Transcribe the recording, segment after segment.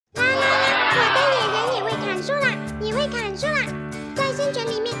你会砍树啦！在生存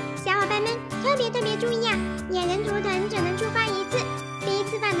里面，小伙伴们特别注意啊！野人图腾只能触发一次，第一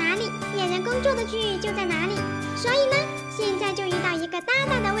次放哪里，野人工作的区域就在哪里。所以呢，现在就遇到一个大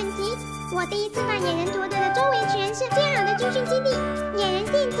的问题。我第一次放野人图腾的周围全是建好的军训基地，野人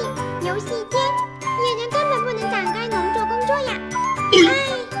电竞游戏间，野人根本不能展开农作工作呀！哎，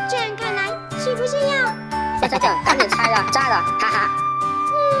这样看来是不是要？小耿，赶紧拆了，炸了，哈哈！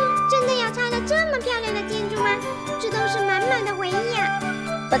真的要拆了这么漂亮的建筑吗？这都是满满的回忆呀！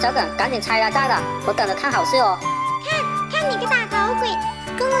小耿，赶紧拆了，炸了，我等着看好戏哦。看你个大头鬼！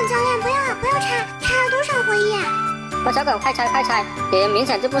耿教练，不要拆，拆了多少回忆啊！小耿，快拆！野人明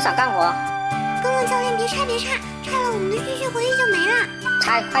显就不想干活。耿教练，别拆，拆了我们的军训回忆就没了。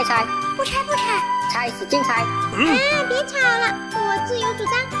拆，快拆！不拆！拆，使劲拆！别吵了，我自由主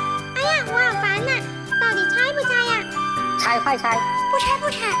张。哎呀，我好烦呐！到底拆不拆呀？拆，快拆！不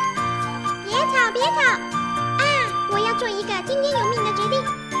拆！别吵！啊，我要做一个听天由命的决定。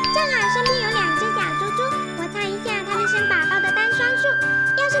正好身边有2只小猪猪，我猜一下它们生宝宝的单双数。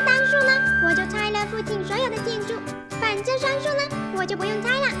要是单数呢，我就拆了附近所有的建筑；反正双数呢，我就不用拆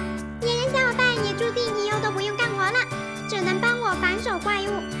了。野人小伙伴也注定以后都不用干活了，只能帮我反手怪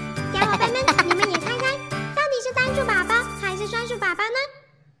物。小伙伴们，你们也猜，到底是单数宝宝还是双数宝宝呢？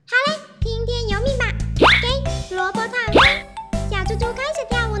好嘞，听天由命吧！给萝卜烫光，小猪猪开始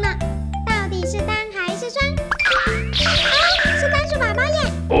跳舞呢。到底是单还是双？是单数宝宝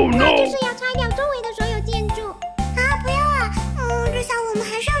耶！那就是要拆掉周围的所有建筑。啊，不要啊！这下我们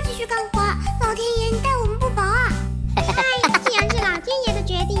还是要继续干活。老天爷，你待我们不薄啊！既然是老天爷的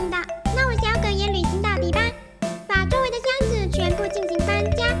决定的，那我小耿也履行到底吧。把周围的箱子全部进行搬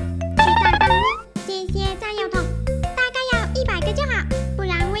家，去炸弹屋，接些炸药桶，大概要100个就好，不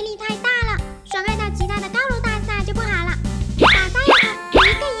然威力太大了，损害到其他的高楼大厦就不好了。把炸药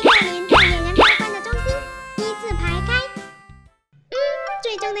桶一个连在野人发光的中心，依次排开。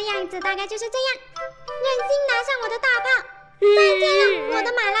最终的样子大概就是这样。忍心拿上我的大炮，再见了我的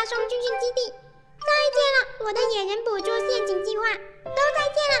马拉松军训基地，再见了我的野人捕捉陷阱计划，都再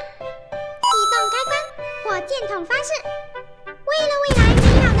见了。启动开关，火箭筒发射。为了未来美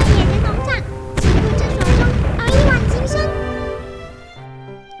好的野人农场，请不知所踪，而一往情深。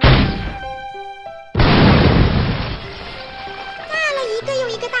大了一个又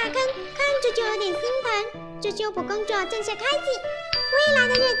一个大坑，看着就有点心疼。这修补工作正式开启。未来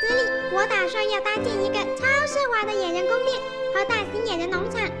的日子里，我打算要搭建一个超奢华的野人宫殿和大型野人农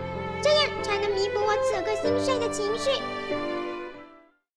场，这样才能弥补我此刻心碎的情绪。